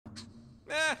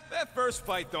That first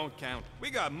fight don't count. We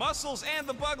got Muscles and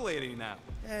the Bug Lady now.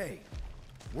 Hey,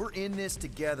 we're in this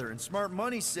together, and Smart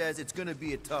Money says it's gonna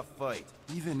be a tough fight.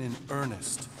 Even in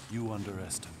earnest, you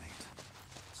underestimate.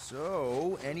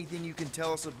 So, anything you can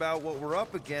tell us about what we're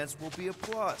up against will be a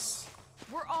plus.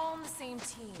 We're all on the same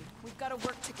team. We've got to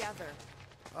work together.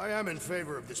 I am in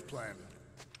favor of this plan.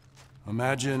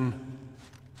 Imagine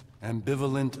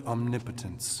ambivalent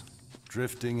omnipotence,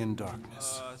 drifting in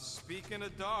darkness. Speaking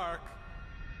of dark...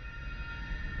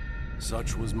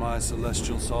 Such was my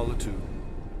celestial solitude.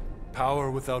 Power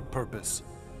without purpose,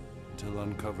 until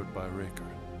uncovered by Raker.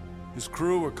 His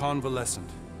crew were convalescent.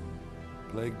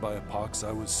 Plagued by a pox,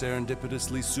 I was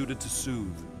serendipitously suited to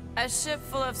soothe. A ship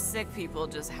full of sick people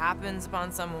just happens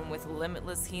upon someone with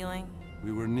limitless healing?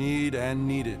 We were need and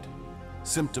needed,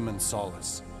 symptom and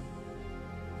solace.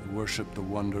 They worshipped the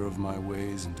wonder of my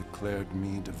ways and declared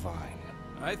me divine.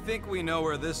 I think we know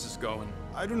where this is going.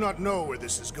 I do not know where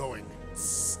this is going.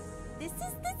 This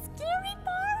is the scary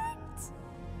part.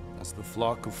 As the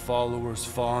flock of followers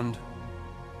fawned,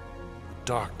 a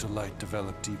dark delight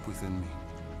developed deep within me.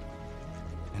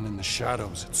 And in the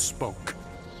shadows it spoke.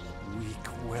 Weak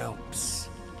whelps,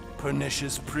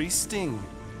 pernicious priesting,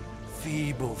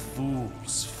 feeble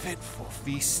fools, fit for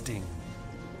feasting.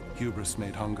 Hubris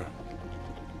made hunger.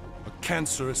 A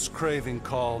cancerous craving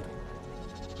called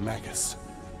Magus.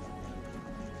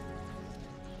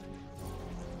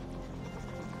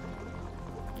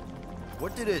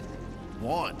 What did it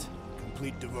want?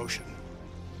 Complete devotion.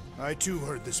 I too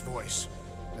heard this voice,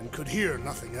 and could hear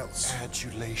nothing else.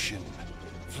 Adulation,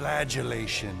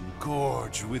 flagellation,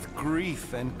 gorged with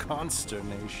grief and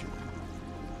consternation.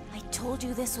 I told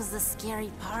you this was the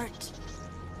scary part.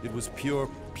 It was pure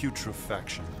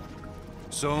putrefaction,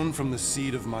 sown from the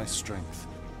seed of my strength.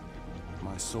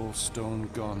 My soul stone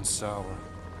gone sour.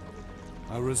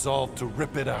 I resolved to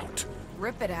rip it out.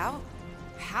 Rip it out?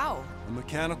 How? A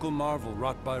mechanical marvel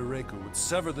wrought by Raker would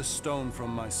sever the stone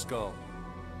from my skull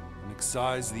and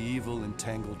excise the evil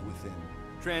entangled within.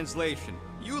 Translation: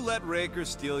 you let Raker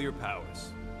steal your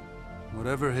powers.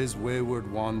 Whatever his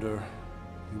wayward wander,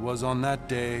 he was on that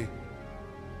day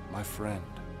my friend.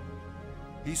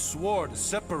 He swore to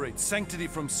separate sanctity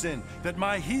from sin, that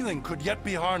my healing could yet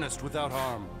be harnessed without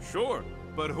harm. Sure,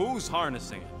 but who's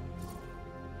harnessing it?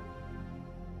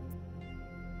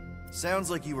 Sounds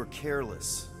like you were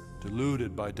careless.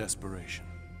 Deluded by desperation.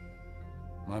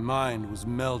 My mind was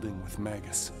melding with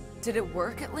Magus. Did it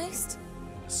work at least?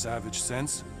 In a savage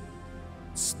sense,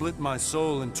 it split my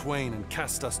soul in twain and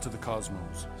cast us to the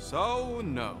cosmos. So,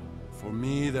 no. For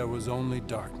me, there was only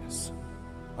darkness.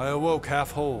 I awoke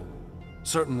half whole,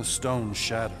 certain the stone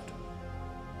shattered.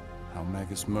 How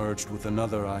Magus merged with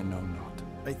another, I know not.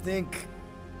 I think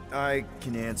I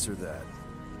can answer that.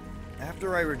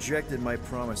 After I rejected my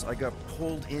promise, I got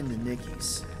pulled into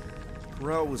Nikki's.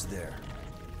 Corel was there.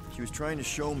 She was trying to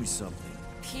show me something.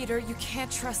 Peter, you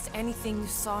can't trust anything you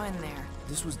saw in there.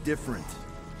 This was different,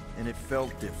 and it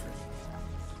felt different.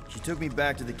 She took me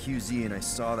back to the QZ and I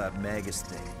saw that Magus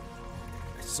thing.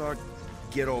 I saw it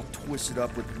get all twisted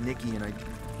up with Nikki and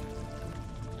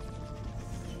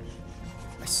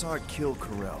I saw it kill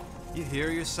Corel. You hear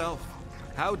yourself?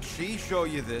 How'd she show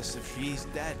you this if she's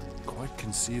dead? Quite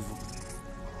conceivable.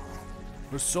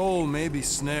 Her soul may be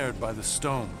snared by the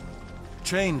stone,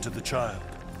 chained to the child.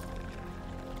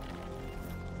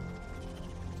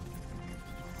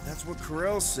 That's what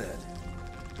Corel said.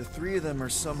 The three of them are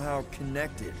somehow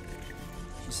connected.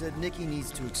 She said Nikki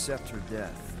needs to accept her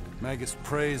death. Magus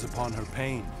preys upon her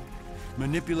pain,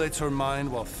 manipulates her mind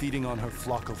while feeding on her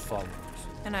flock of followers.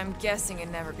 And I'm guessing it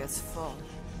never gets full.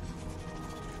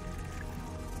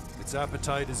 Its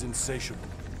appetite is insatiable.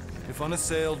 If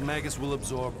unassailed, Magus will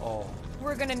absorb all.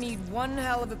 We're gonna need one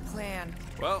hell of a plan.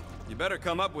 Well, you better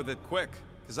come up with it quick,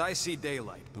 because I see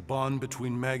daylight. The bond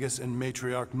between Magus and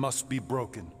Matriarch must be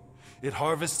broken. It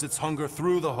harvests its hunger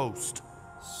through the host.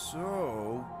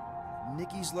 So,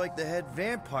 Nikki's like the head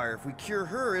vampire. If we cure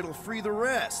her, it'll free the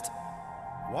rest.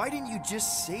 Why didn't you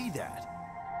just say that?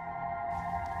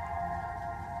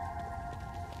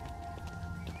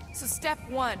 So step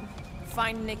 1,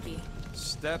 find Nikki.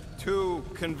 Step 2,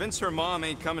 convince her mom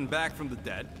ain't coming back from the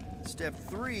dead. Step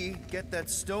 3, get that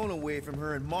stone away from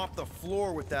her and mop the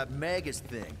floor with that Magus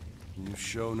thing. You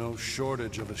show no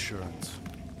shortage of assurance.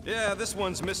 Yeah, this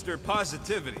one's Mr.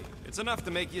 Positivity. It's enough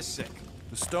to make you sick.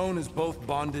 The stone is both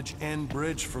bondage and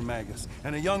bridge for Magus,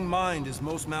 and a young mind is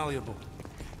most malleable.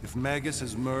 If Magus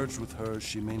has merged with hers,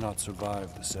 she may not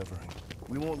survive the severing.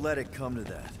 We won't let it come to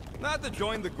that. Not to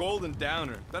join the Golden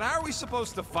Downer, but how are we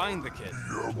supposed to find the kid?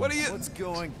 What are you... What's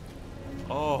going...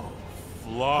 Oh,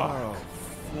 Flark. Oh,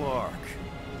 Flark.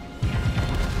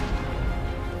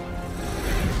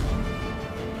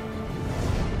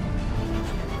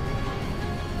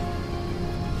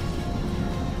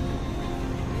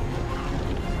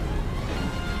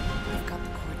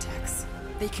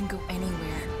 They can go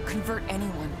anywhere, convert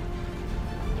anyone.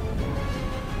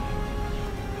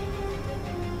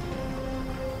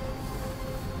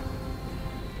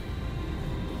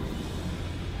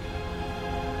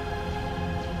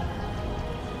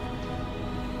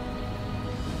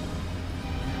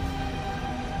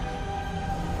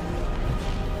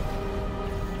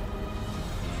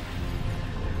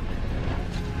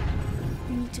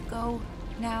 You need to go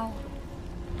now.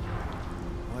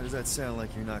 Why does that sound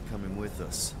like you're not coming with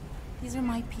us? These are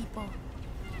my people.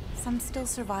 Some still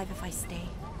survive if I stay.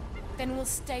 Then we'll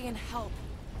stay and help.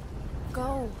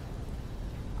 Go.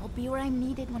 I'll be where I'm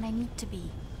needed when I need to be.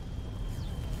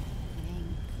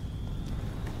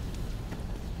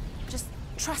 Just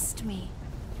trust me.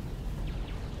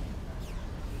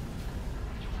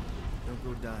 Don't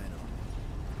go dying on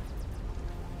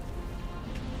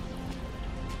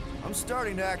me. I'm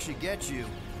starting to actually get you.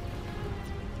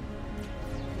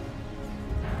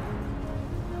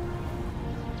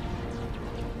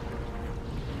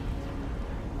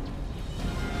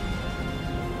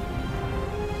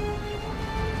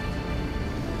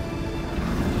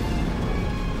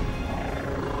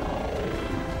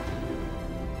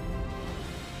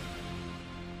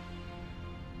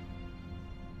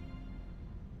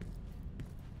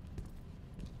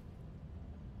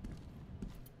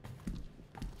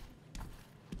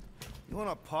 You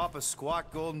wanna pop a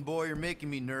squat, golden boy? You're making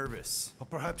me nervous. Or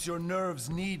perhaps your nerves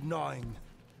need gnawing.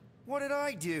 What did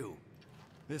I do?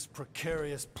 This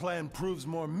precarious plan proves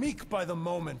more meek by the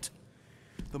moment.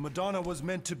 The Madonna was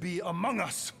meant to be among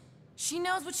us. She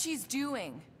knows what she's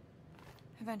doing.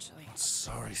 Eventually.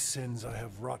 Sorry sins I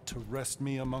have wrought to wrest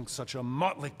me among such a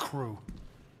motley crew.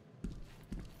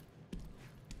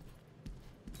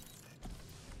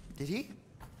 Did he?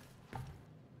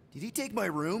 Did he take my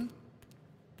room?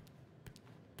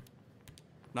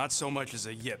 Not so much as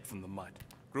a yip from the mud.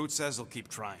 Groot says he'll keep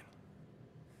trying.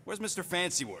 Where's Mr.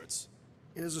 Fancy Words?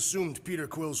 It is assumed Peter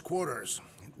Quill's quarters.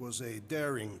 It was a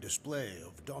daring display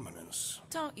of dominance.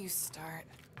 Don't you start.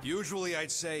 Usually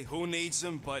I'd say, who needs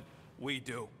him, but we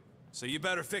do. So you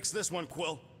better fix this one,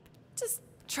 Quill. Just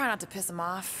try not to piss him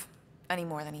off any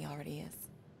more than he already is.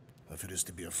 If it is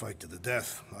to be a fight to the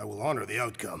death, I will honor the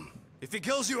outcome. If he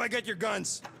kills you, I get your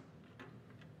guns.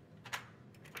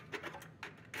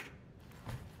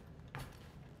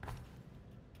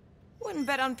 Wouldn't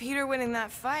bet on Peter winning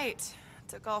that fight.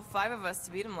 Took all 5 of us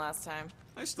to beat him last time.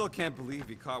 I still can't believe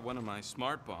he caught one of my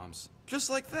smart bombs. Just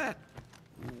like that.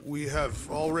 We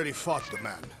have already fought the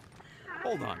man.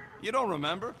 Hold on, you don't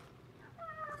remember?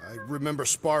 I remember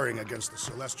sparring against the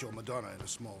Celestial Madonna in a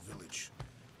small village.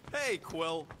 Hey,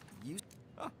 Quill. You...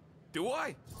 Do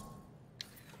I?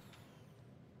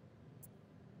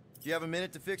 Do you have a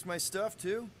minute to fix my stuff,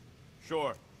 too?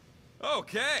 Sure.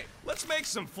 Okay, let's make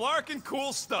some flarkin'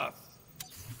 cool stuff.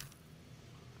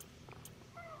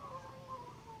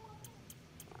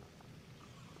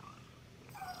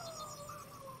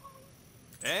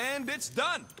 And it's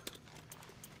done.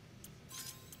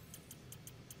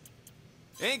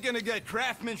 Ain't gonna get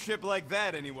craftsmanship like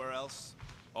that anywhere else.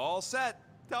 All set.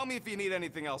 Tell me if you need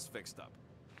anything else fixed up.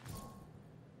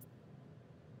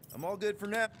 I'm all good for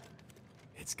now.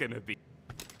 It's gonna be...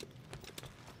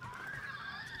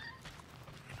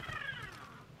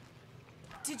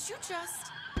 Did you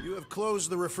just... You have closed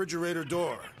the refrigerator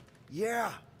door.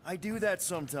 Yeah, I do that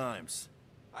sometimes.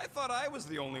 I thought I was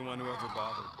the only one who ever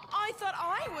bothered. I thought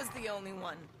I was the only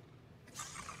one.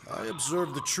 I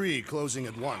observed the tree closing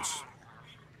at once.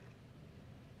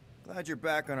 Glad you're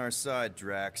back on our side,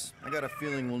 Drax. I got a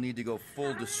feeling we'll need to go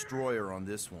full destroyer on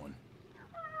this one.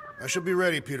 I shall be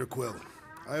ready, Peter Quill.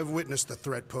 I have witnessed the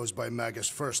threat posed by Magus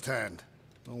firsthand.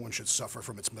 No one should suffer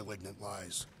from its malignant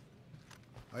lies.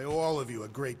 I owe all of you a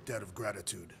great debt of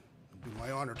gratitude. It would be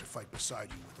my honor to fight beside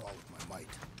you with all of my might.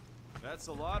 That's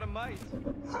a lot of might.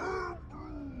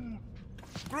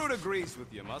 Groot agrees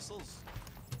with you, Muscles.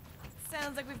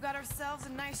 Sounds like we've got ourselves a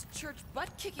nice church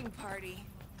butt-kicking party.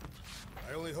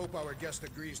 I only hope our guest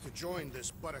agrees to join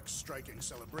this buttocks-striking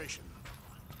celebration.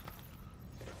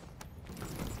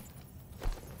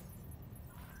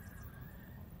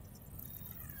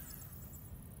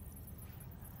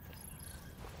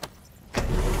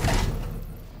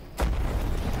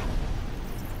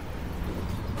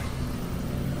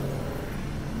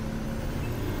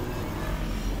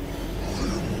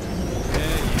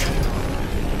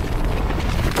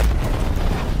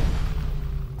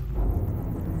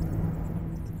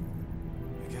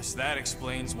 That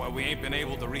explains why we ain't been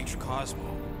able to reach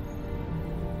Cosmo.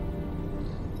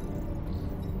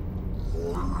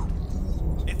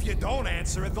 If you don't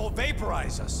answer it, they'll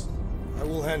vaporize us. I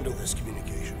will handle this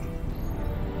communication.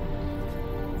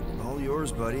 All All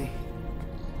yours, buddy.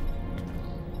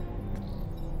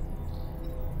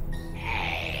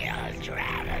 Hail,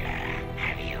 traveler.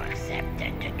 Have you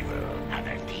accepted the true of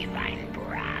a divine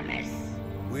promise?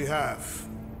 We have.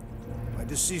 My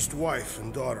deceased wife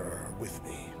and daughter are with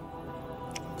me.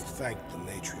 We thank the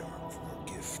matriarch for her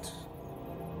gift.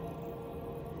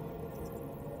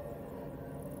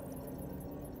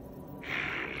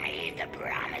 May the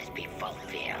promise be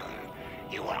fulfilled.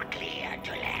 You are clear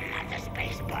to land at the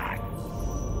spaceport.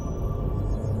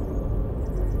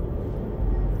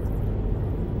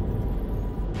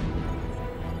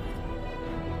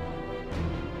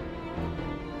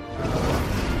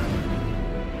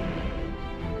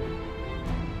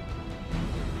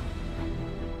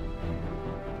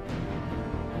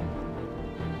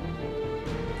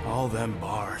 All them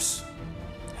bars.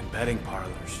 And betting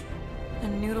parlors.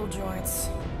 And noodle joints.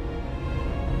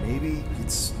 Maybe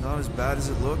it's not as bad as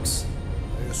it looks.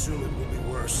 I assume it will be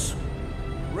worse.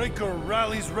 Raker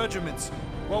rallies regiments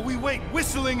while we wait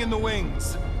whistling in the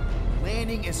wings.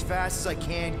 Landing as fast as I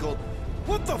can, Gold.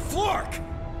 What the flark?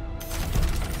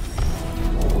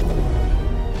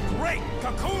 Great!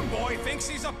 Cocoon Boy thinks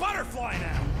he's a butterfly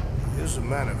now! He is a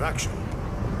man of action.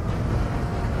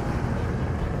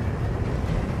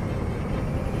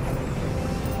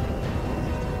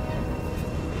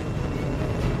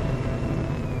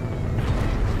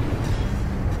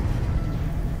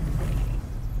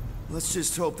 Let's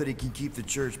just hope that he can keep the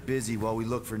church busy while we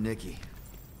look for Nikki.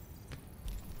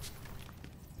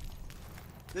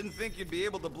 Didn't think you'd be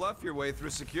able to bluff your way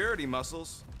through security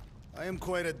muscles. I am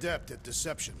quite adept at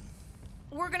deception.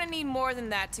 We're gonna need more than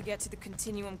that to get to the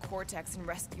Continuum Cortex and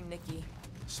rescue Nikki.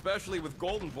 Especially with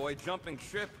Golden Boy jumping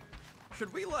ship.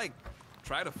 Should we, like,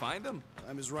 try to find him?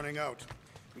 Time is running out.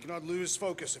 We cannot lose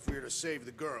focus if we are to save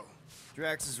the girl.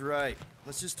 Drax is right.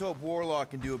 Let's just hope Warlock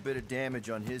can do a bit of damage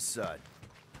on his side.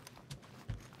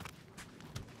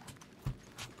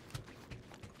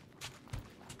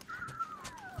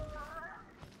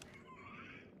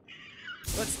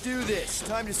 Let's do this.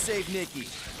 Time to save Nikki.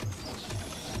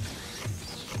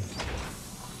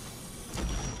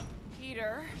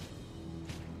 Peter?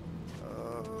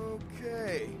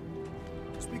 Okay.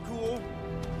 Just be cool.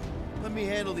 Let me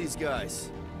handle these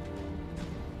guys.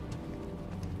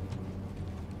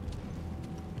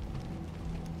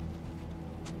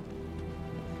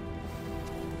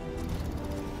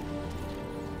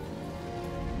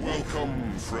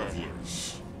 Welcome,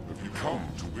 travelers. Have you come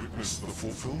to witness the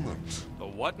fulfillment? The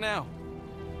what now?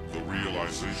 The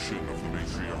realization of the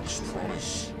Matriarch's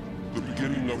promise. The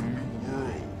beginning of a new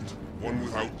world. One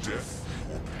without death,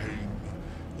 or pain,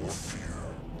 or fear.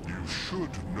 You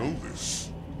should know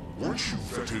this. Weren't you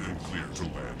vetted and cleared to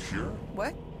land here?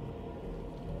 What?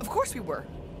 Of course we were.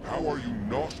 How are you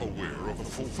not aware of the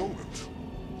fulfillment?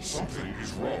 Something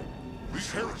is wrong.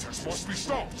 These heretics must be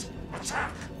stopped.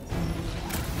 Attack!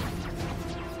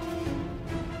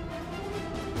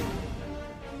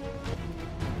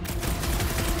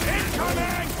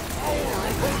 Incoming!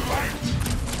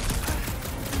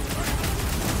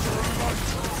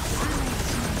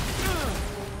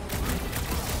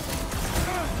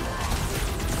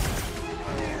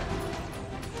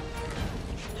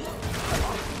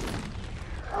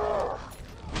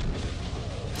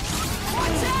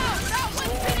 Watch out! That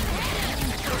one's been in hand!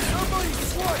 Somebody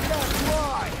swat that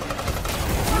fly!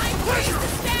 Find Grace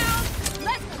down!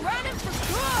 Let's run him for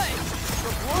good!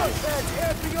 The bloodhead's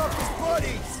amping up his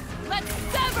buddies! Let's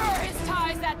sever his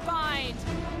ties that bind!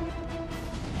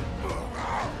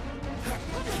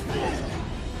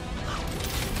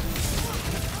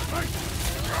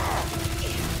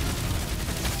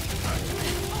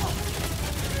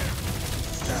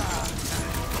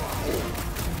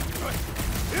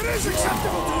 It is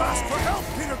acceptable to ask for help,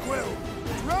 Peter Quill!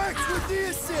 Drax with the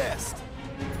assist!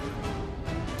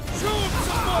 Show him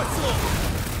some muscle!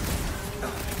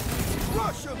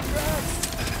 Rush him, Drax!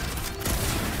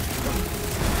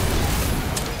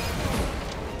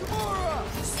 Gamora!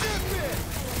 Step in!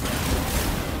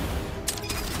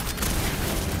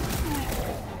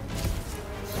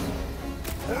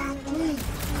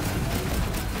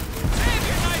 Save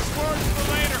your nice words for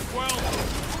later, Quill!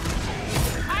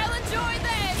 I'll enjoy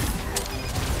this!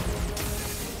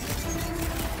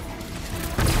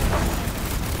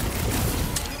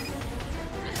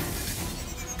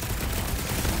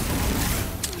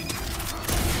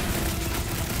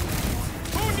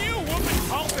 Who knew whooping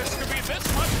cultists could be this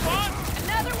much fun?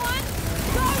 Another one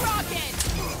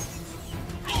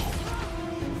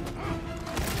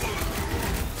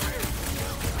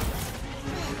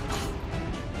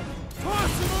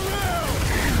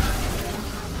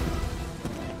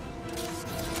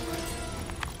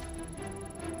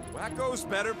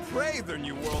better pray their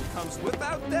new world comes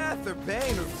without death or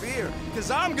pain or fear,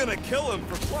 because I'm gonna kill him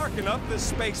for flarking up this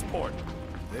spaceport.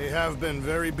 They have been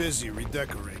very busy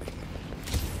redecorating.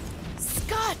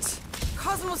 Scott!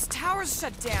 Cosmos Tower's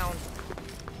shut down.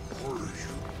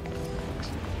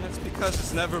 That's because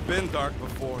it's never been dark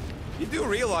before. You do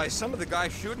realize some of the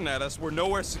guys shooting at us were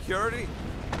nowhere security?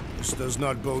 This does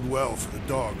not bode well for the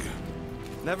dog.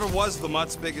 Never was the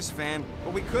Mutt's biggest fan,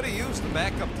 but we could have used the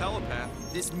backup telepath.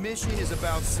 This mission is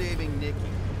about saving Nikki.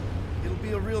 It'll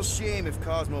be a real shame if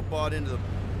Cosmo bought into the...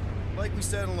 Like we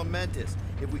said in Lamentus,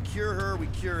 if we cure her, we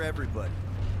cure everybody.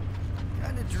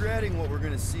 Kinda dreading what we're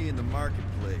gonna see in the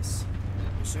marketplace.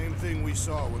 The same thing we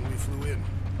saw when we flew in.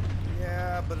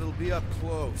 Yeah, but it'll be up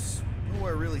close.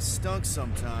 Nowhere really stunk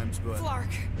sometimes, but...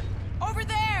 Flark! Over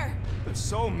there! There's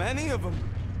so many of them.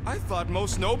 I thought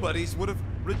most nobodies would have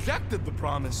rejected the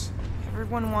promise.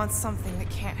 Everyone wants something they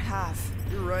can't have.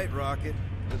 You're right, Rocket.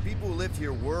 The people who lived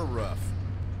here were rough.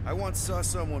 I once saw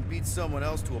someone beat someone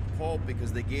else to a pulp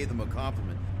because they gave them a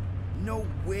compliment. No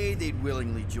way they'd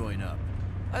willingly join up.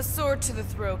 A sword to the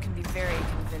throat can be very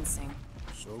convincing.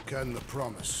 So can the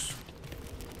promise.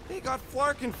 They got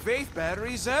Flark and Faith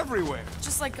batteries everywhere.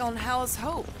 Just like on Hal's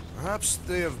Hope. Perhaps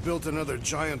they have built another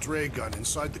giant ray gun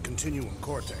inside the Continuum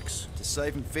Cortex. To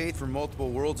siphon Faith from multiple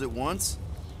worlds at once?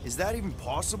 Is that even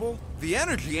possible? The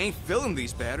energy ain't filling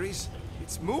these batteries.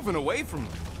 It's moving away from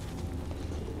them.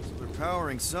 So they're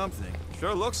powering something.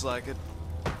 Sure looks like it.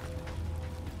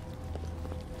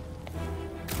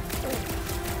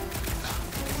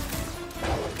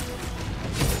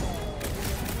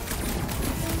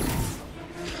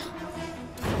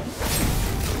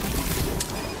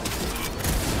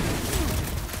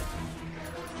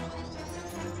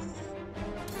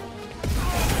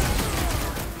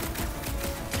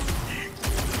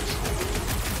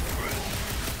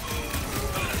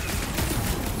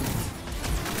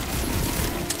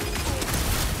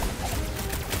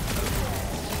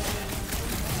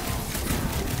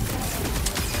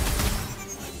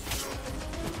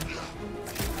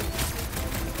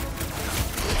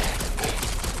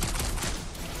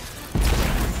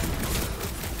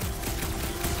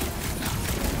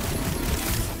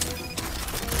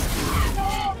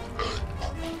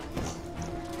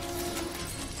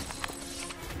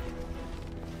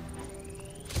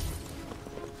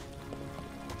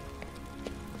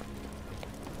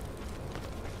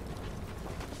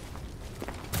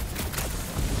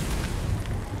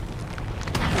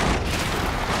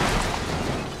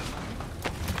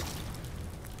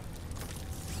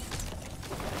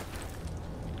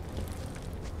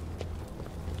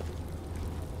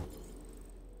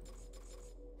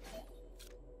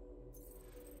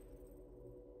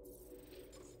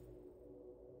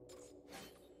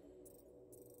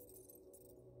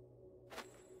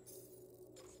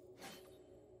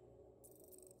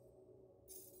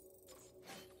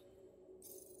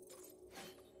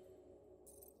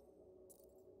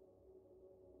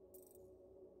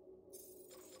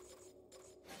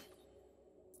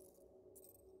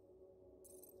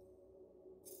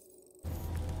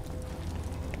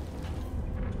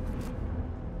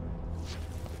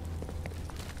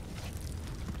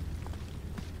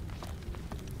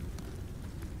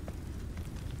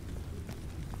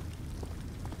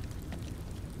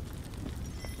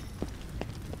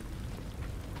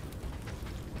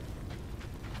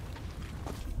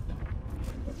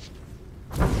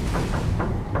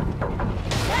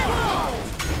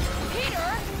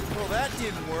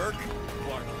 didn't work.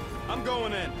 Clark, I'm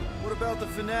going in. What about the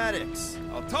fanatics?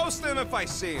 I'll toast them if I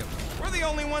see them. We're the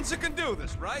only ones who can do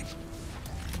this, right?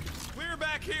 Clear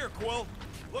back here, Quill.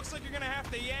 Looks like you're gonna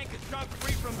have to yank a chunk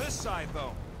free from this side,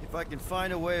 though. If I can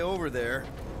find a way over there.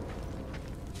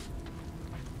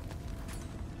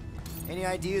 Any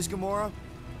ideas, Gamora?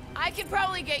 I could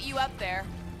probably get you up there.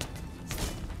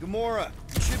 Gamora,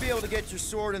 you should be able to get your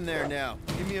sword in there now.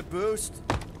 Give me a boost.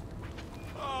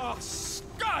 Oh,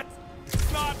 Scott!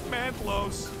 It's not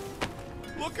Mantlos.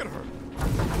 Look at her.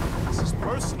 This is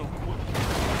personal.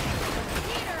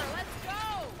 Peter, let's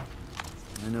go!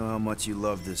 I know how much you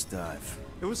love this dive.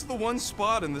 It was the one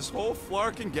spot in this whole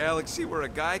Flarkin galaxy where a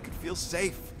guy could feel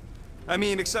safe. I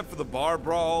mean, except for the bar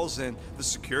brawls and the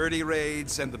security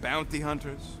raids and the bounty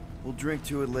hunters. We'll drink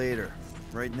to it later.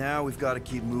 Right now, we've got to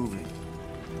keep moving.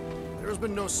 There's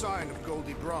been no sign of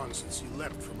Goldie Braun since he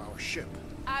leapt from our ship.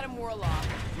 Adam Warlock.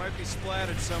 Might be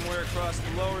splattered somewhere across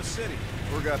the lower city.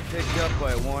 Or got picked up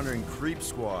by a wandering creep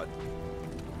squad.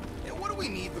 Yeah, what do we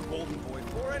need the Golden Boy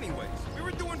for anyways? We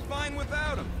were doing fine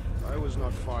without him. I was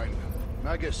not fine.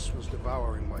 Magus was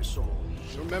devouring my soul.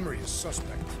 Your memory is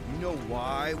suspect. You know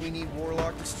why we need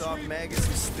Warlock to stop Magus'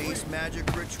 space magic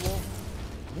ritual?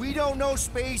 We don't know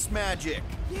space magic.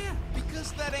 Yeah,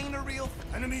 because that ain't a real...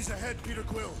 Enemies ahead, Peter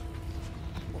Quill.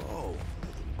 Whoa.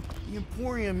 The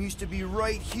Emporium used to be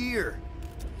right here.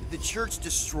 Did the church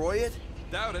destroy it?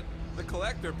 Doubt it. The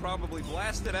Collector probably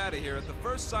blasted out of here at the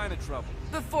first sign of trouble.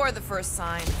 Before the first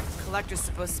sign, Collector's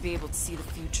supposed to be able to see the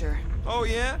future. Oh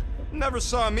yeah? Never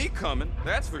saw me coming,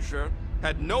 that's for sure.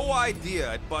 Had no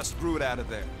idea I'd bust Groot out of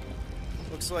there.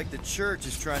 Looks like the church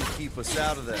is trying to keep us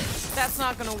out of there. That's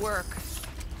not gonna work.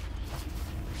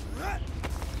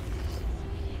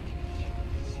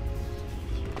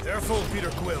 Careful, Peter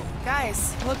Quill.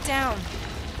 Guys, look down.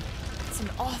 It's an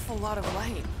awful lot of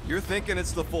light. You're thinking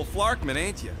it's the full Flarkman,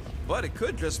 ain't you? But it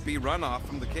could just be runoff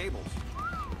from the cables.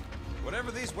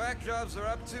 Whatever these whack jobs are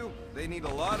up to, they need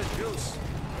a lot of juice.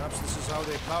 Perhaps this is how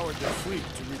they powered their fleet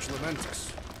to reach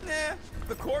Lamentus. Nah,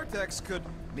 the Cortex could...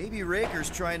 Maybe Raker's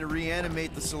trying to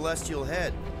reanimate the Celestial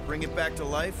Head. Bring it back to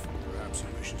life? Perhaps he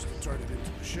wishes to turn it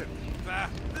into the ship. Ah,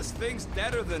 this thing's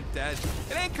deader than dead.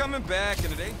 It ain't coming back,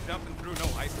 and it ain't jumping through no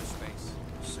hyperspace.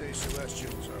 Say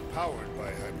Celestials are powered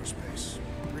by hyperspace.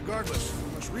 Regardless,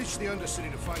 we must reach the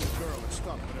Undercity to find the girl and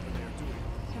stop whatever they are doing.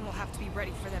 And we'll have to be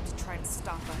ready for them to try and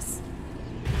stop us.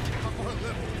 Our level of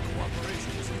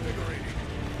cooperation is invigorating.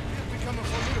 We have become a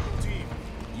formidable team.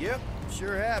 Yep,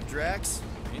 sure have, Drax.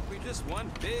 Ain't we just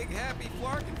one big, happy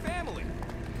Flarkin family?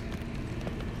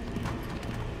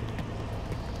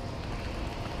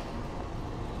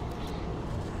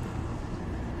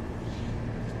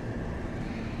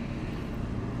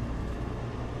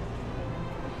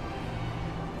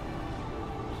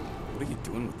 What are you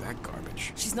doing with that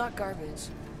garbage? She's not garbage.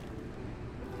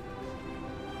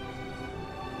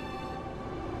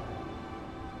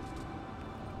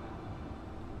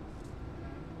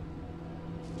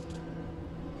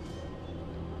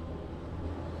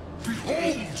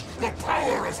 Behold the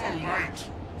power of the light!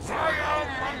 Via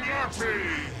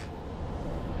Magnati!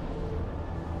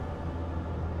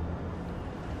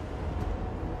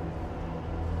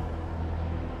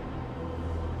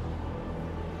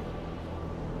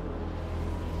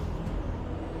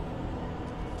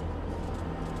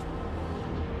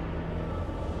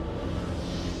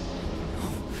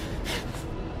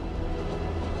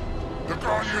 The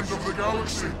Guardians of the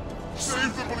Galaxy!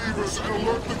 Save the believers and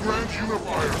alert the Grand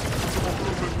Unifier! The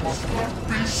movement must not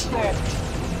be stopped!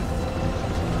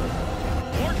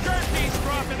 More turkeys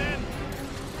dropping in!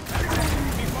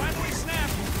 He finally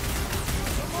snapped!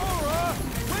 Gamora!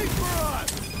 Wait for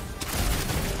us!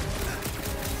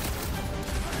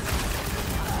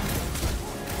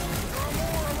 There are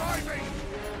more arriving!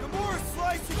 Gamora's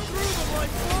slicing through them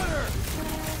like butter!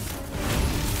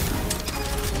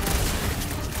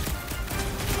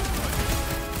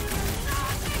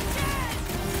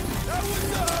 That was,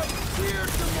 weird,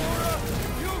 Gamora!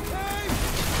 You okay?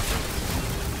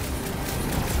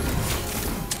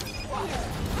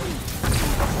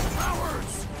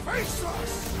 Cowards! Face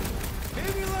us!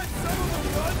 Maybe let some of them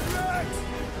run, Drax?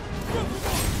 Come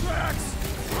on, Drax!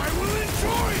 I will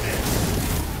enjoy this!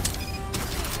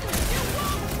 You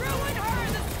won't ruin her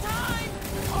this time!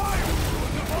 I will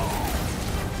ruin them all!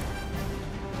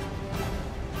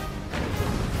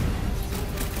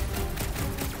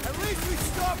 At least we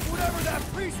stopped whatever that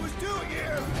priest was doing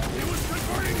here! He was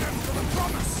converting them to the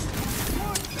promise!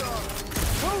 What the?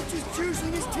 Coach is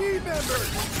choosing his team members!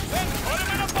 Then put him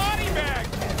in a body bag!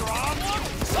 Problem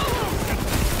solved!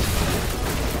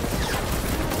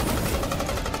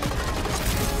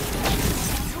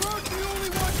 You aren't the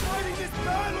only one fighting this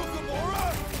battle, Gamora!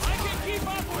 I can keep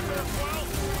up with her, Quill!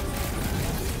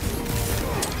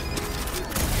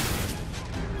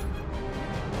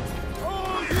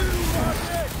 Oh, you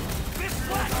rocket! This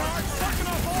blackguard's sucking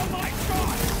up all my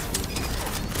shots!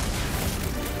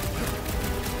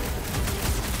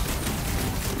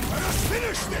 Let us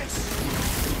finish this!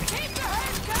 Keep the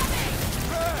herd coming!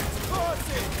 Drax, cross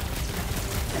it!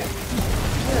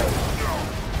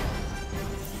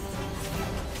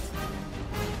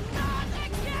 Not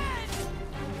again!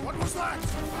 What was that?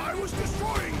 I was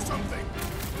destroying something!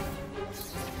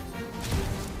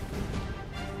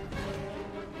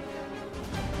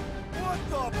 What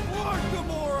the fuck,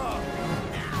 Gamora?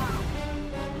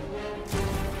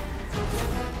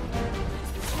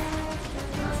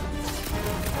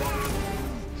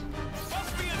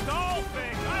 Must be a doll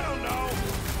thing, I don't know!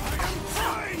 I am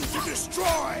trying to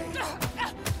destroy!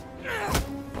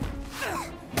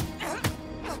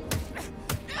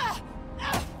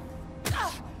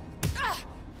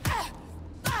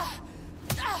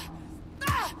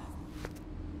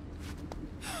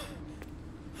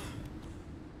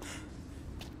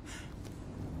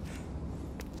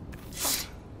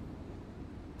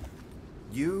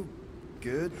 You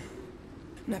good?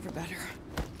 Never better.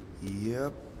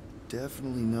 Yep,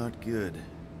 definitely not good.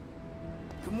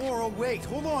 Gamora, wait,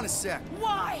 hold on a sec.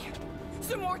 Why?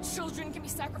 So more children can be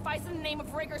sacrificed in the name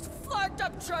of Raker's flagged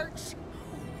up church?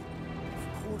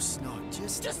 Of course not,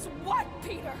 Just what,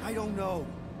 Peter? I don't know.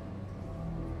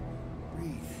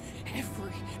 Breathe.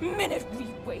 Every minute we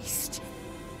waste.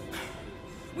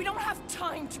 We don't have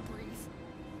time to breathe.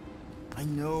 I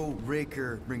know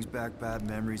Raker brings back bad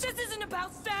memories. This isn't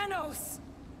about Thanos.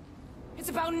 It's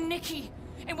about Nikki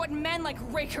and what men like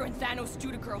Raker and Thanos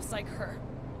do to girls like her.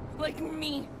 Like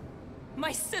me.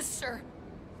 My sister.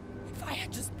 If I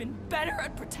had just been better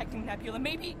at protecting Nebula,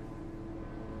 maybe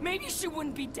she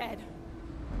wouldn't be dead.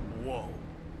 Whoa.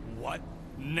 What?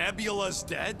 Nebula's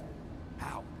dead?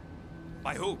 How?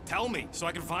 By who? Tell me, so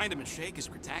I can find him and shake his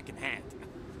Kratak in hand.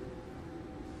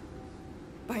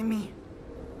 By me.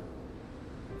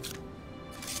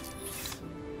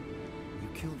 You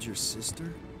killed your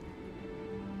sister?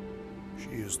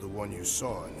 She is the one you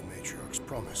saw in the Matriarch's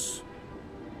promise.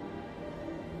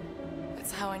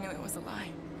 That's how I knew it was a lie.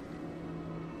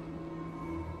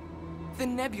 The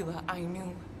Nebula I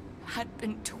knew had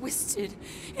been twisted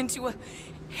into a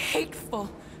hateful,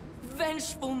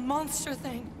 vengeful monster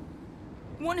thing.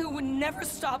 One who would never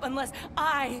stop unless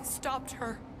I stopped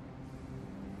her.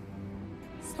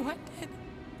 So I did.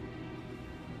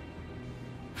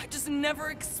 I just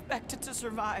never expected to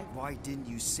survive. Why didn't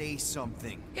you say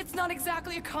something? It's not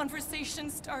exactly a conversation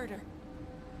starter.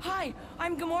 Hi,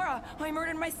 I'm Gamora. I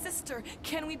murdered my sister.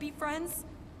 Can we be friends?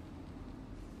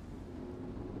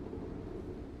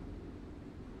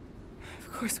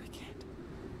 Of course we can't.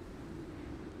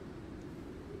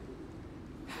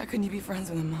 How can you be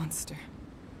friends with a monster?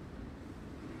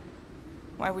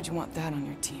 Why would you want that on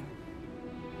your team?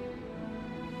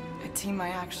 A team I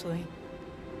actually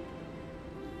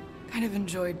kind of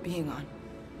enjoyed being on,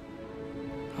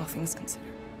 all things considered.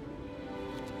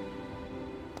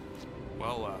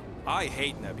 Well, I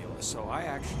hate Nebula, so I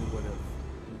actually would have...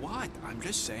 What? I'm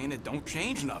just saying it don't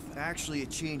change nothing. Actually, it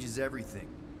changes everything.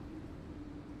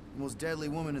 The most deadly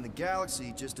woman in the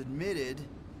galaxy just admitted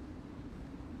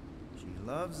she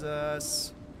loves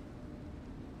us.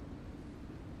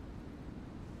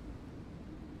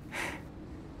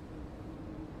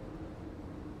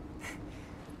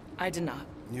 I did not.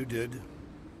 You did.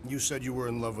 You said you were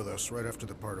in love with us right after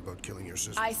the part about killing your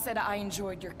sister. I said I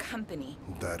enjoyed your company.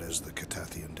 That is the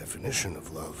Catathian definition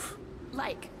of love.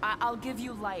 Like. I'll give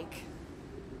you like.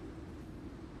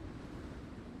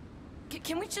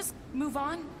 Can we just move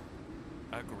on?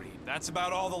 Agreed. That's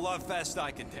about all the love fest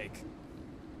I can take.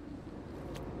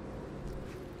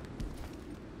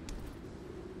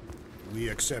 We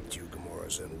accept you, Gamora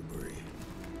Zenuburi.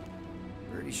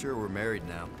 Pretty sure we're married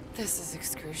now. This is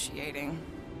excruciating.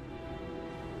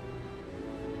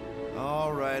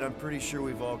 All right, I'm pretty sure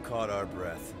we've all caught our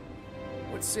breath.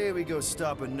 Let's say we go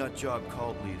stop a nutjob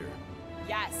cult leader.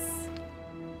 Yes.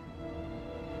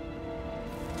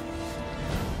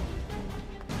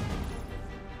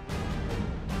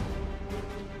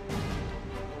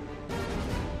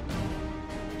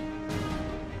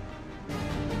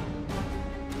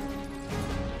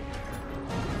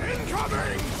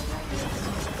 Incoming!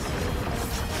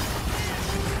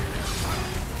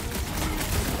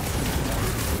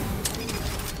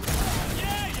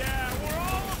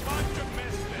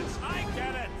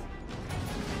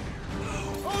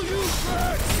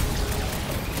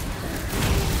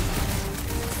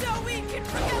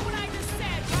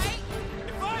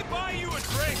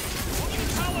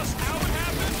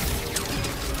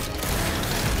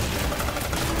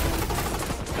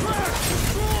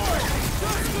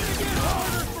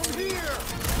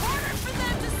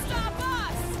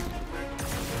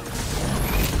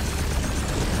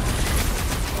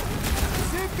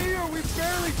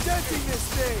 This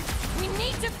thing! We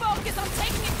need to focus on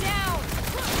taking it down!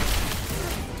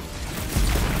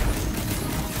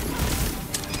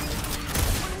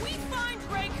 When we find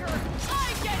Raker,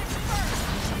 I get it first!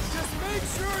 Just make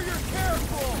sure you're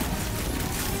careful!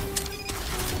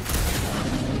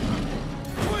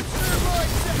 What's their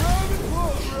right to have it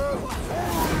close,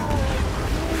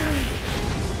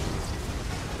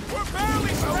 We're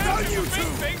barely surrounded you with two!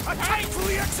 big things, A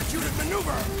tactfully executed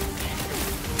maneuver!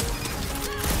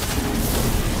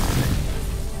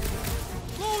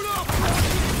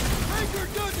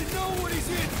 Doesn't know what he's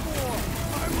in for!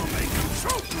 I will make him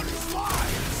choke on his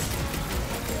lies!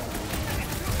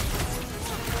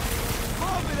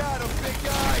 Lob it at him, big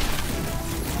guy!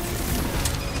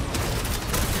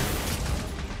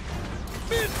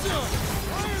 Pizza!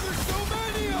 Why are there so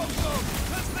many of them?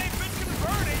 Because they've been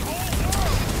converting whole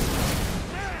worlds!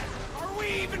 Man, are we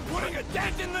even putting a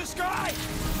dent in the sky?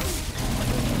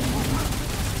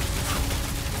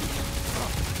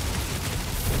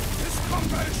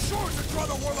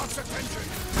 Warlock's attention!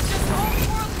 Just hold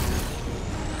for...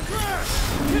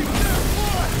 Kick their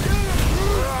butt!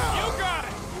 You got it!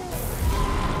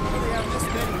 How do they have this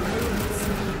many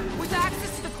rooms? With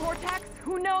access to the Cortex,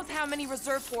 who knows how many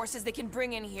reserve forces they can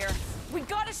bring in here. We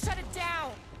gotta shut it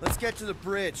down! Let's get to the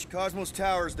bridge. Cosmos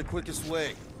Tower is the quickest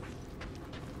way.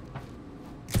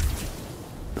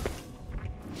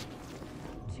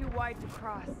 Too wide to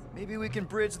cross. Maybe we can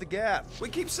bridge the gap. We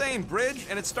keep saying bridge,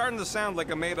 and it's starting to sound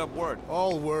like a made-up word.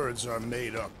 All words are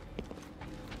made up.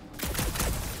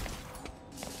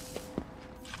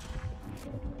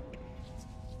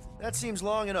 That seems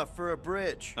long enough for a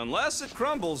bridge. Unless it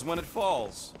crumbles when it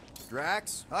falls.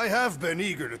 Drax? I have been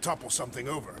eager to topple something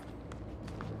over.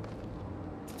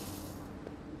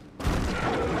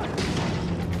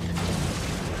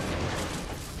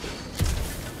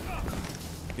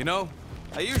 You know,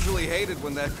 I usually hated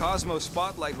when that Cosmos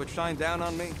spotlight would shine down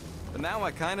on me, but now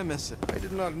I kinda miss it. I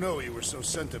did not know you were so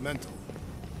sentimental.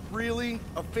 Really?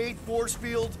 A fate force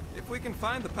field? If we can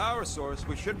find the power source,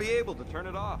 we should be able to turn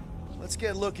it off. Let's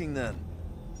get looking then.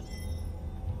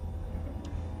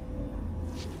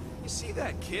 You see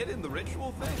that kid in the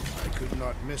ritual thing? I could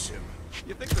not miss him.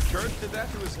 You think the church did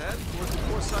that to his head? Or was the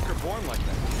poor sucker born like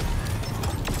that?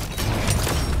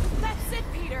 That's it,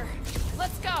 Peter.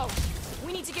 Let's go.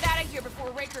 We need to get out of here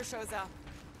before Raker shows up.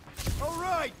 All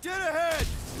right, dead ahead!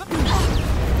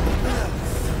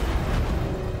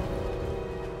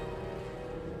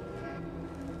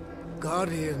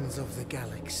 Guardians of the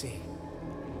Galaxy.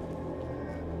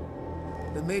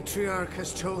 The Matriarch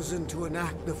has chosen to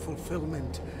enact the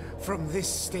fulfillment from this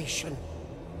station.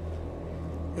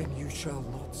 And you shall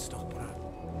not stop her.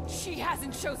 She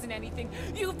hasn't chosen anything.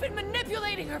 You've been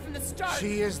manipulating her from the start.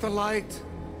 She is the light.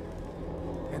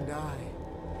 And I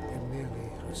am merely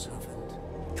her servant.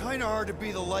 Kinda hard to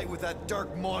be the light with that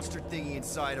dark monster thingy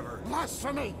inside of her.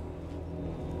 Blasphemy!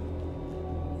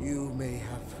 You may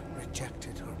have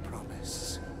rejected her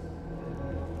promise,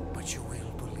 but you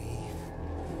will believe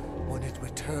when it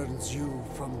returns you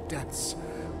from death's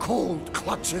cold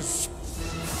clutches.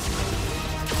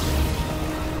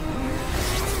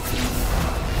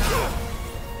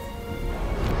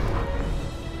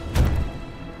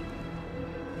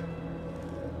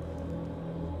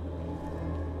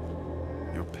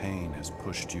 Your pain has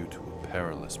pushed you to a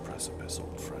perilous precipice,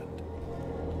 old friend.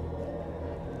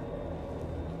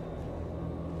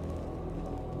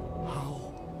 How?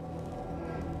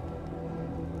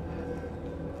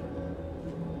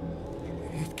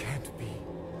 It can't be.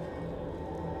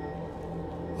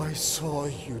 I saw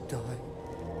you die.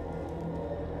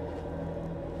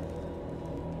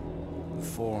 The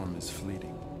form is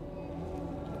fleeting,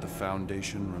 but the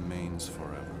foundation remains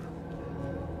forever.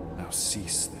 Now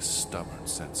cease this stubborn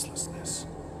senselessness,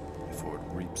 before it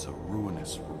reaps a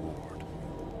ruinous reward.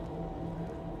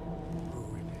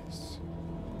 Ruinous.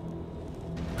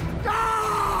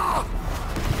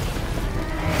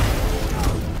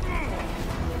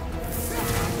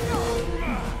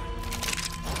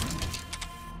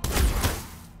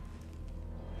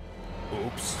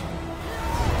 Oops.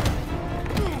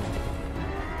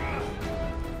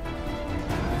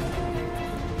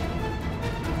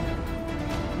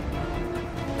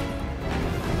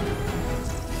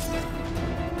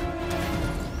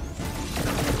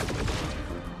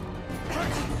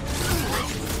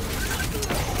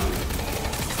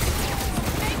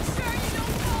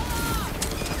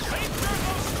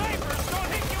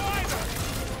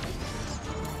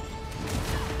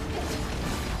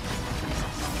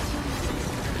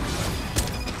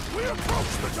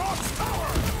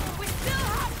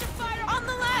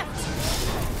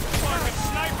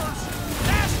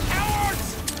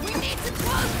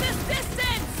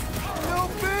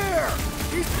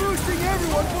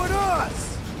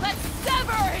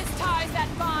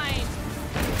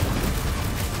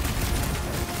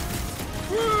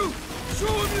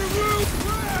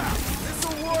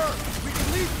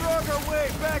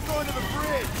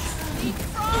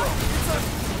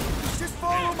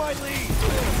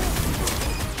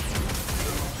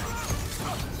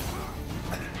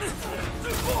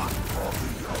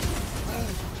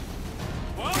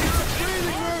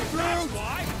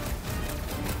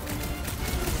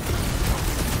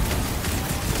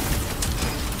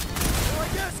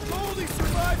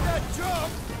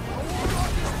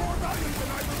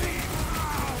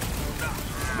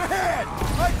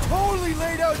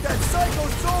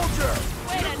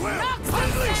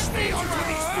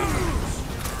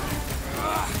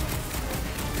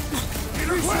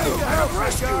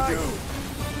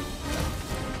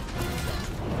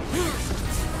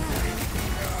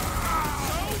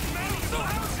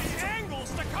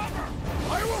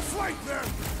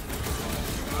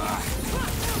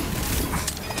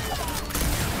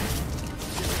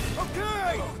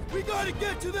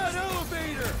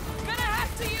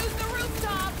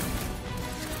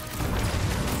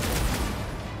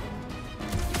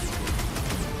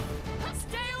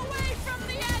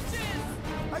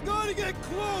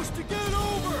 close to get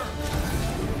over!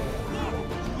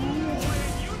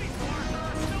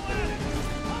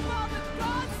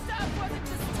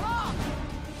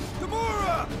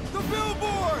 Gamora! The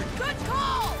billboard! Good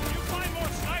call! You find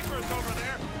more snipers over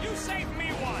there. You save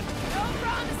me one. No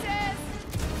promises!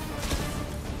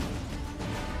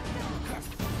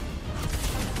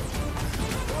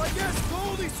 Well, I guess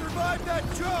Goldie survived that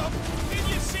jump! Did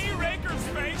you see Raker's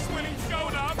face when he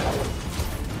showed up?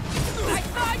 I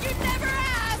thought you'd never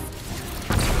ask!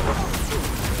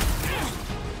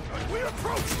 We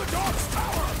approach the dog's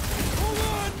tower! Hold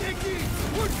on, Nikki!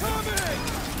 We're coming!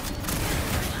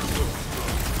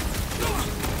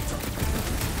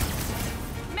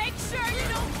 Make sure you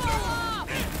don't fall off!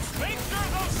 Make sure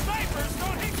those snipers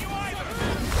don't hit you either!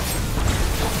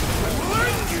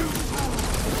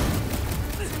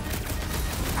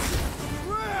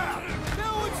 Crap!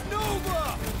 Now it's Nova!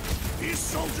 These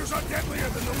soldiers are deadlier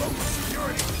than the local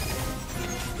security!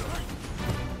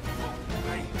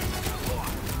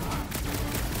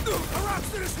 Perhaps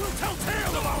this will tell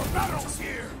tale of our battles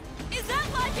here! Is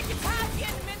that like a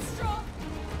Katassian minstrel?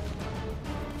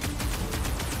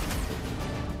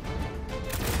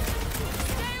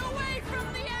 Stay away from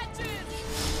the edges!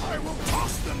 I will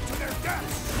toss them to their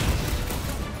deaths!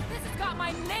 This has got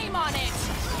my name on it!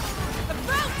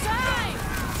 About time!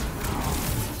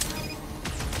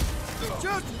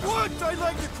 Just once I'd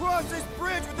like to cross this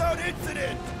bridge without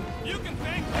incident! You can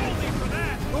thank Goldie for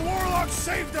that! The Warlock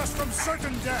saved us from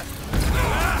certain death!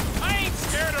 I ain't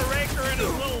scared of Raker and his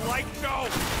little light show!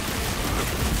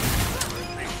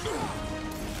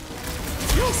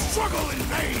 You struggle in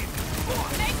vain!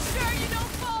 Make sure you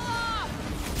don't fall off!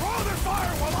 Draw their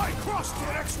fire while I cross to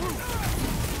the next roof!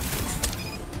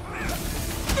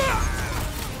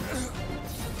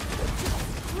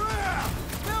 Crap!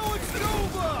 Now it's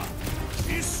Nova!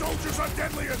 These soldiers are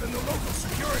deadlier than the local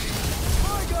security!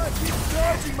 My guy keeps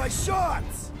dodging my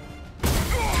shots!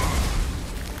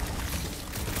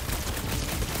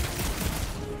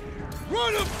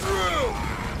 Run him through!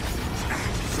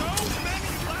 So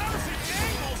many lousy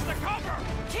angles to cover!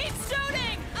 Keep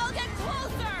shooting! I'll get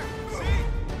closer! See?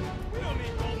 We don't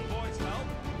need Golden Boy's help.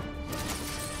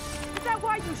 Is that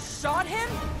why you shot him?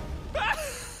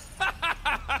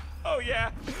 Oh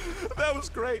yeah, that was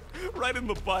great. Right in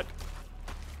the butt.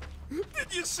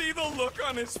 Did you see the look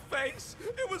on his face?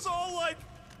 It was all like,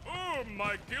 oh,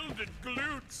 my gilded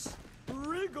glutes.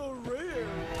 Wriggle rear!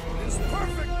 It's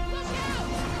perfect! Look out!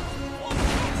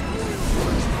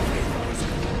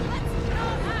 Let's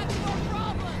not have more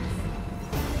problems!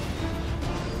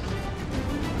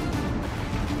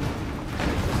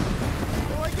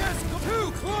 Well, I guess too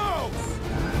close!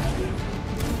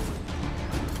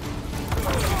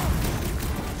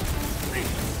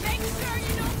 Make sure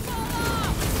you don't fall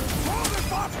off! Draw their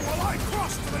fire while I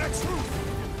cross to the next roof!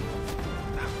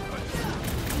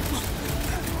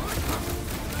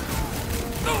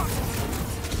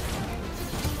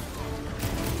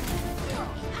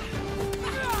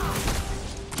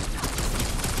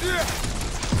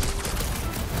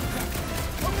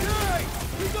 Okay!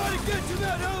 We gotta get to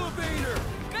that elevator!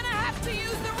 Gonna have to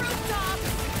use the rooftop!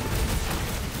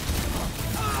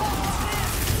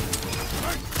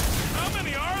 How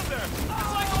many are there? It's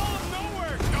like all of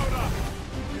nowhere showed up!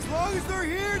 As long as they're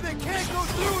here, they can't go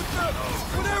through with the...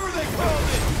 whatever they call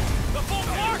it! The full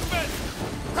marksman!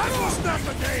 That was not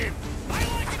the game! I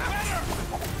like it better!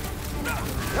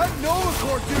 That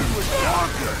Novacore dude was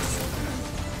bonkers!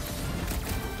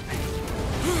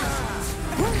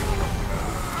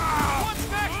 What's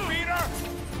next, Peter?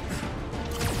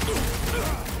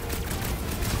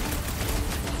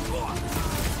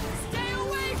 Stay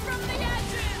away from the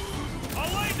edges!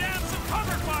 I'll lay down some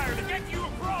cover fire to get you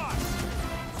across!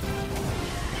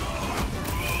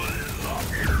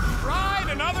 Tried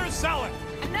another zealot!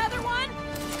 Another one?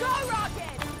 Go,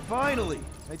 Rocket! Finally!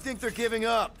 I think they're giving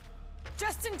up.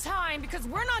 Just in time, because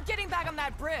we're not getting back on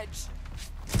that bridge.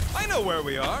 I know where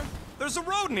we are. There's a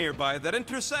road nearby that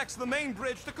intersects the main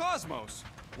bridge to Cosmos.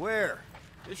 Where?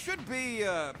 It should be,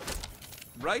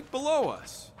 right below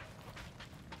us.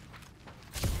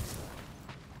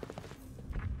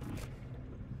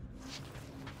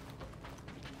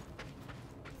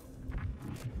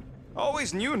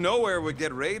 Always knew nowhere would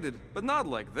get raided, but not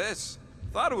like this.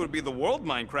 Thought it would be the world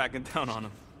mine cracking down on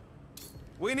them.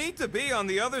 We need to be on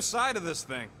the other side of this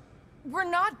thing. We're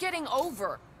not getting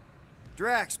over.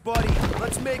 Drax, buddy,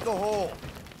 let's make a hole.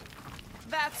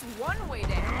 That's one way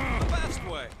to end. The best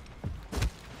way.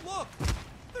 Look,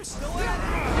 they're still at it.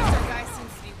 Our guy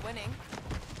seems to be winning.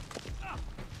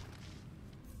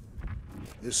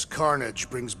 This carnage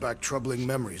brings back troubling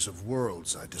memories of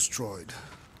worlds I destroyed.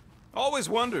 Always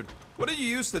wondered, what did you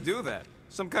use to do that?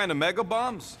 Some kind of mega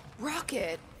bombs?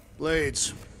 Rocket!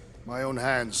 Blades. My own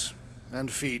hands. And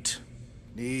feet.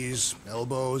 Knees,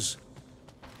 elbows.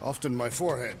 Often my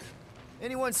forehead.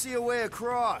 Anyone see a way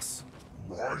across?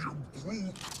 I am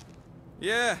Groot.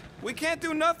 Yeah, we can't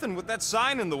do nothing with that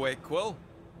sign in the way, Quill.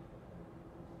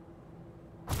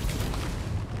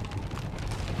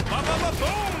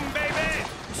 Ba-ba-ba-boom, baby!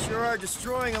 Sure are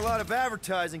destroying a lot of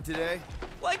advertising today.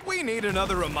 Like we need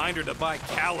another reminder to buy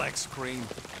Calex cream.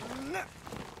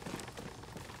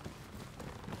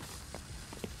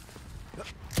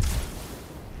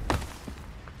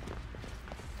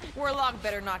 Warlock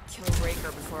better not kill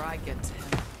Raker before I get to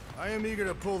him. I am eager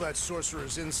to pull that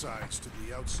sorcerer's insides to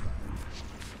the outside.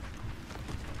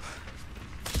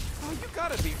 Oh, you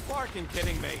gotta be fucking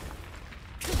kidding me.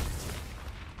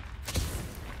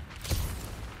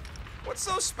 What's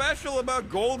so special about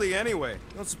Goldie anyway?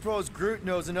 Don't suppose Groot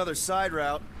knows another side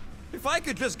route. If I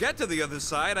could just get to the other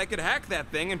side, I could hack that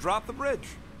thing and drop the bridge.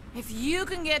 If you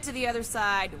can get to the other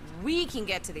side, we can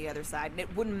get to the other side, and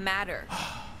it wouldn't matter.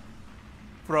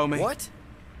 Throw me. What?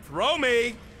 Throw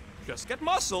me! Just get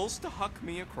muscles to huck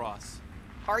me across.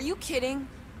 Are you kidding?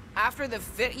 After the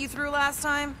fit you threw last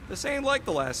time? This ain't like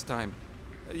the last time.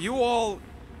 You all...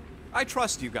 I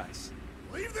trust you guys.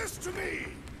 Leave this to me!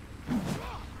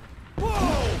 Whoa!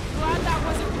 Glad that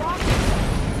wasn't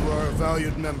Rocket. You are a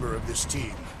valued member of this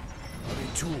team. Not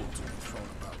a tool to be thrown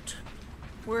about.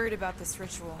 Worried about this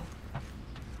ritual.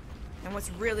 And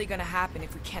what's really gonna happen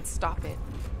if we can't stop it.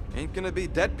 Ain't gonna be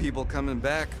dead people coming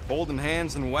back, holding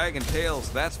hands and wagging tails,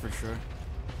 that's for sure.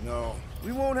 No.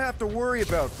 We won't have to worry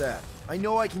about that. I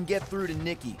know I can get through to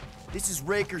Nikki. This is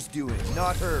Raker's doing,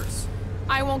 not hers.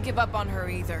 I won't give up on her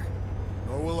either.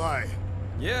 Nor will I.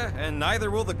 Yeah, and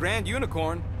neither will the Grand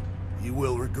Unicorn. You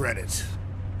will regret it.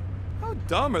 How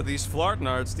dumb are these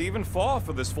Flartnards to even fall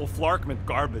for this full Flarkment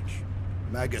garbage?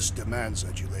 Magus demands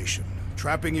adulation,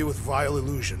 trapping you with vile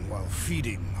illusion while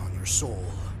feeding on your soul.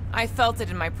 I felt it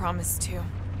in my promise too.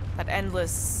 That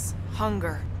endless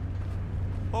hunger.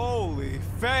 Holy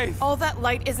faith! All that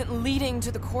light isn't leading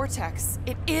to the Cortex.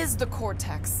 It is the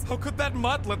Cortex. How could that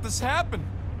mutt let this happen?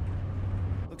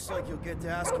 Looks like you'll get to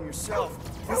ask him yourself.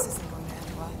 This isn't going to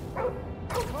end well.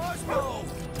 Cosmo!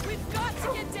 We've got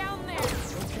to get down there!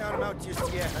 Don't count him out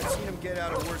just yet. I've seen him get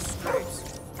out of worse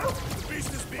scrapes. The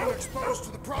beast is being exposed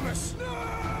to the promise.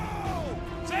 No!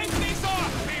 Take these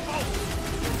off, people!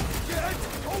 Get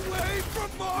away from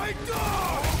my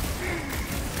dog!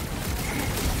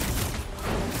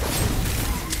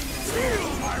 Feel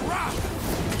my wrath!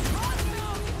 Cosmo,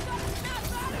 you've got to snap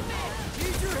out of it!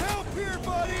 Need your help here,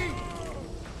 buddy!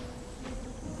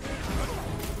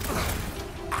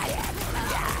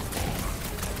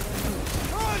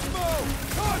 Cosmo!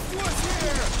 Talk to us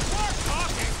here! Start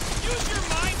talking! Use your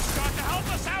mind, Scott, to help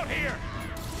us out here!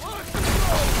 Let's go,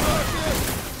 Rocket!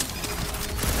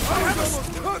 I was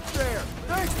almost cooked there!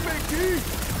 Thanks, Big D!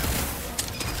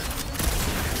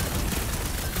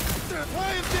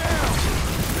 Lay him down!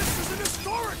 This is an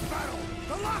historic battle!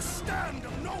 The last stand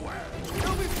of nowhere!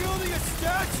 They'll be building us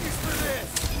statues for this!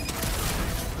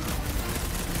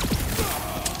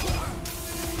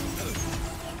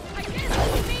 I guess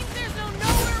it means there's no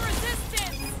nowhere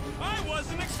resistance! I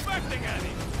wasn't expecting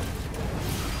any!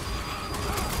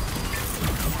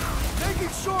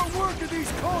 Making short work of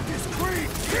these cultist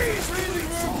creeps! These really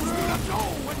souls do not know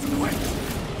when to quit!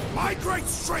 My great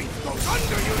strength goes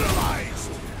underutilized!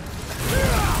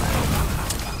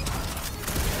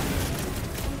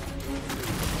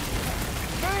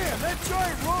 Man, that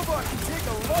giant robot can take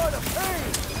a lot of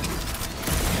pain!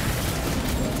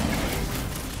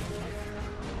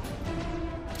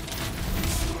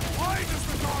 Why does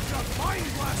the dog not mind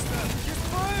blast them? Just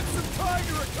buy him some time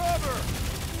to recover!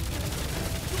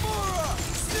 Gamora!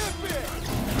 Snip it!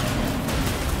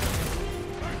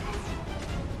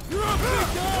 You're up, big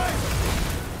guy!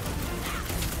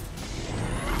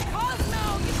 Cosmo,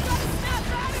 you've got to snap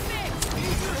out of it!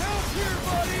 Need your help here,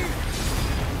 buddy!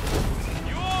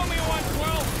 You owe me one,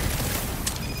 Quill!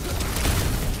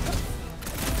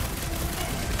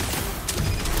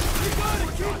 We gotta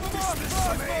keep him off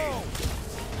Cosmo!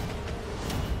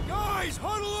 Guys,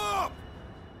 huddle up!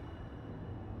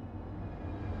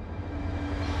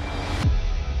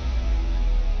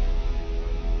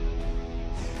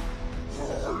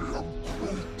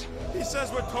 He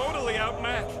says we're totally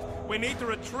outmatched. We need to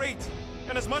retreat.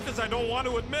 And as much as I don't want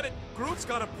to admit it, Groot's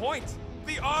got a point.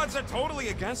 The odds are totally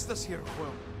against us here,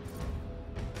 Quill.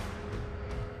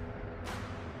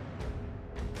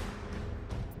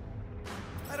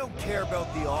 I don't care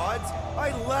about the odds.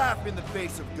 I laugh in the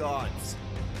face of gods.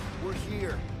 We're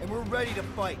here, and we're ready to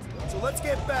fight. So let's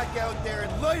get back out there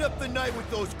and light up the night with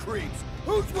those creeps.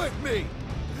 Who's with me?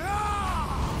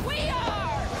 We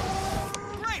are!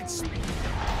 Great speed!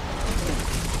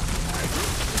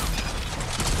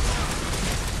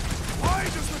 Why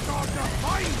does the dog not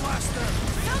mind blaster?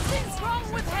 Something's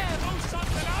wrong with him! Blow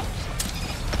something up!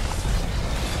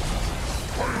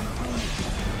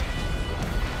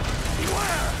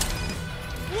 Beware!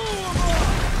 Blew him up!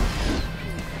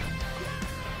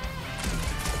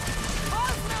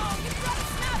 Cosmo, you've got to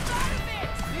snap out of it!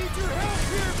 Need your help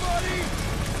here, buddy!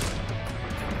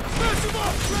 Smash him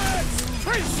up, Drax!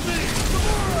 Trace me!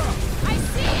 Gamora! I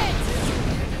see it!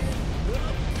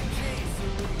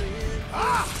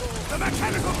 Ah! The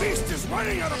mechanical beast is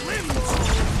running out of limbs!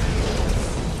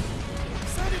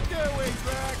 Send it their way,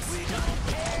 Drax! We don't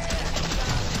care!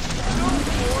 No,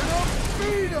 Gamora!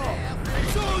 Beat him!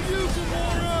 It's all you,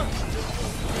 Gamora!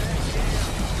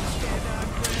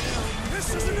 This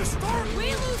isn't a start!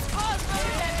 We lose Cosmo,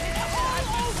 then it's all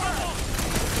over!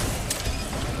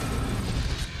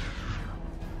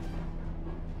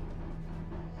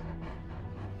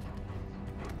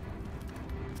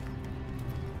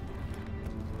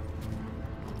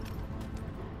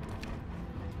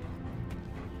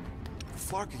 What the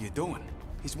fuck are you doing?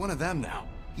 He's one of them now.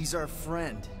 He's our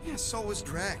friend. Yeah, so is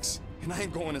Drax. And I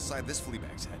ain't going inside this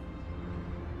fleabag's head.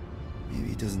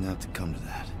 Maybe it doesn't have to come to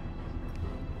that.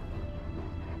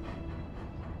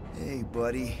 Hey,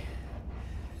 buddy.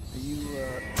 Are you,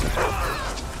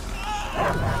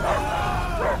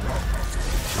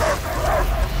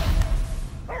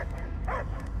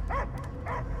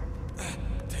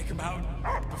 Take him out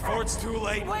before it's too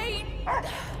late. Wait!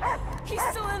 He's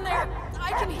still in there.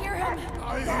 I can hear him.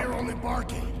 I hear only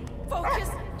barking. Focus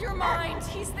your mind.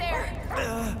 He's there.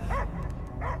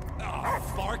 Oh,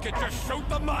 fuck it, just shoot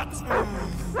the nuts!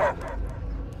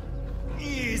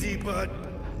 Easy, bud.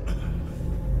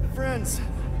 Friends,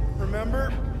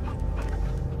 remember?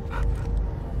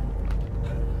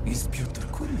 Is Peter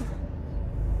Quill?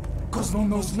 Cosmo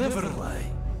knows never lie.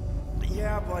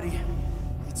 Yeah, buddy.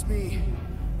 It's me.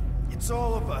 It's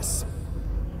all of us.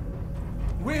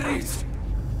 Where is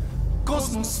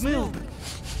Cosmo smelled?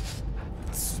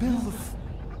 Smell of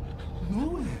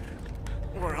nowhere.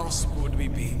 Where else would we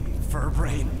be,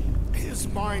 Furbrain? His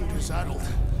mind is addled.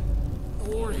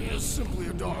 Or he is simply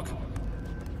a dog.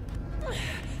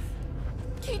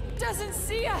 He doesn't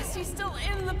see us. He's still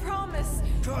in the promise.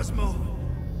 Cosmo,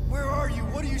 where are you?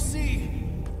 What do you see?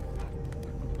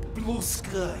 Blue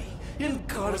sky and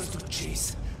cars to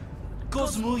chase.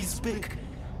 Cosmo is back.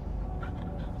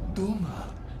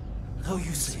 Doma, how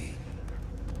you say?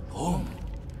 Home.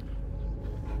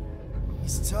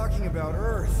 He's talking about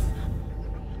Earth.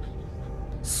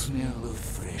 Smell of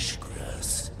fresh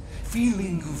grass.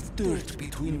 Feeling of dirt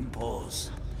between paws.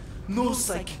 No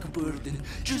psychic burden,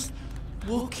 just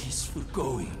walkies for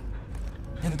going.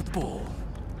 And the ball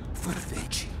for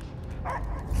fetching.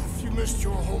 If you missed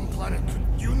your home planet,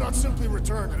 could you not simply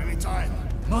return at any time?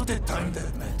 Not at time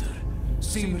that matter.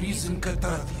 Same reason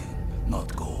Carthagian,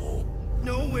 not go home.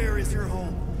 Nowhere is your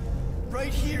home.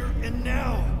 Right here and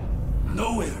now.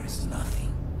 Nowhere is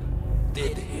nothing.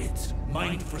 Dead heads,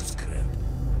 mind for scrap.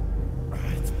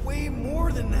 It's way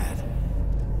more than that.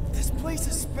 This place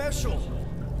is special.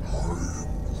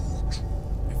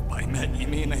 If by met you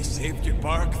mean I saved your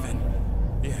bark, then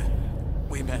yeah,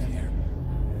 we met here.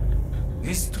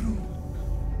 It's true.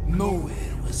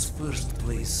 Nowhere was first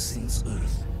place since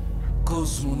Earth.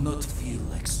 Cosmo not feel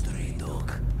like stray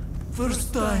dog.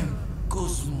 First time,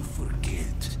 Cosmo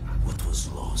forget what was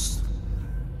lost.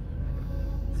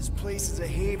 This place is a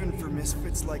haven for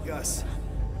misfits like us.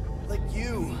 Like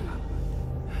you.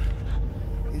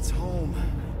 It's home.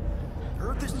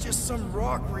 Earth is just some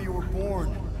rock where you were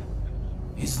born.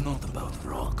 It's not about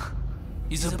rock.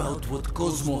 It's about what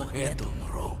Cosmo had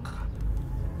on rock.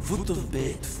 Foot of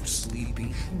bed for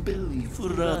sleeping, belly for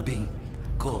rubbing,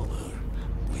 color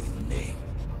with name.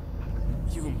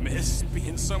 You miss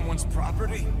being someone's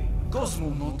property? Cosmo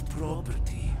not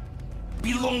property.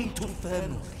 Belong to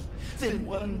family. Then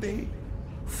one day,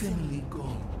 family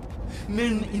gone.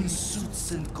 Men in suits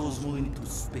sent Cosmo into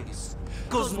space.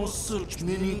 Cosmo searched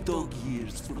many dog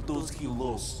years for those he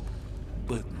lost.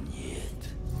 But yet...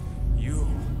 You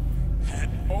had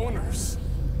owners.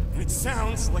 It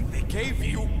sounds like they gave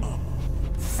you up.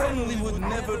 Family would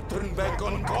never turn back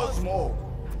on Cosmo.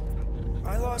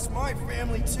 I lost my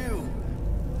family too.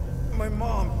 My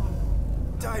mom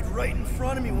died right in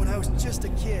front of me when I was just a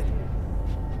kid.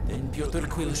 Then Peter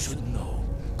Quill should know.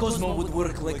 Cosmo would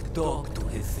work like dog to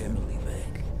have family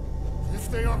back. If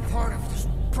they are part of this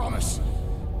promise,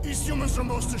 these humans are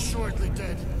most assuredly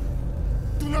dead.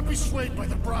 Do not be swayed by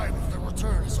the bribe of their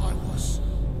return as I was.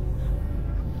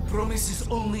 Promise is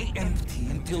only empty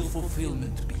until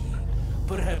fulfillment be.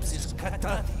 Perhaps it's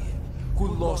Katati who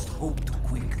lost hope too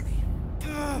quickly.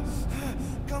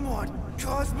 Come on,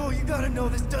 Cosmo, you gotta know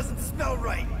this doesn't smell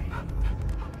right.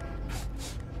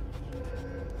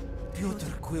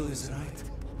 Piotr Quill is right.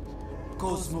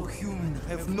 Cosmo human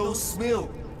have no smell.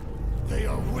 They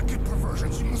are wicked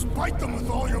perversions. You must bite them with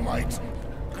all your might.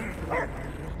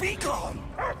 Be gone!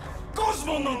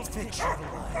 Cosmo not fetch your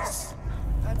lies.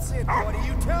 That's it, buddy.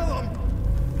 You tell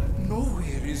him.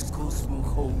 Nowhere is Cosmo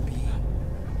home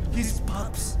being. His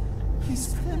pups,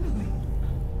 his family,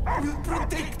 will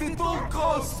protect at all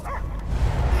costs.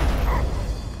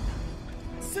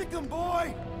 Sick 'em,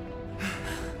 boy!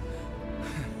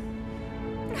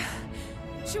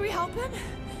 Should we help him?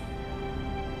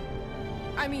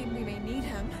 I mean, we may need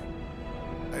him.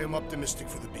 I am optimistic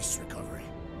for the beast's recovery.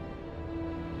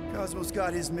 Cosmo's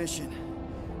got his mission.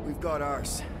 We've got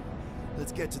ours.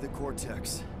 Let's get to the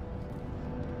Cortex.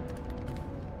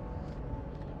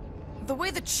 The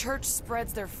way the church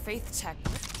spreads their faith tech.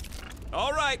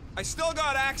 All right, I still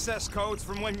got access codes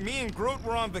from when me and Groot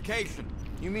were on vacation.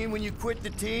 You mean when you quit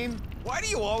the team? Why do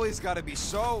you always gotta be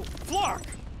so... Flark!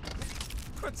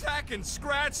 Attacking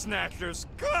Scratch Snatchers!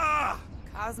 Gah!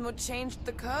 Cosmo changed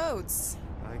the codes.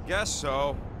 I guess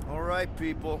so. All right,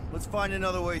 people. Let's find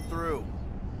another way through.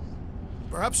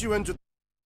 Perhaps you entered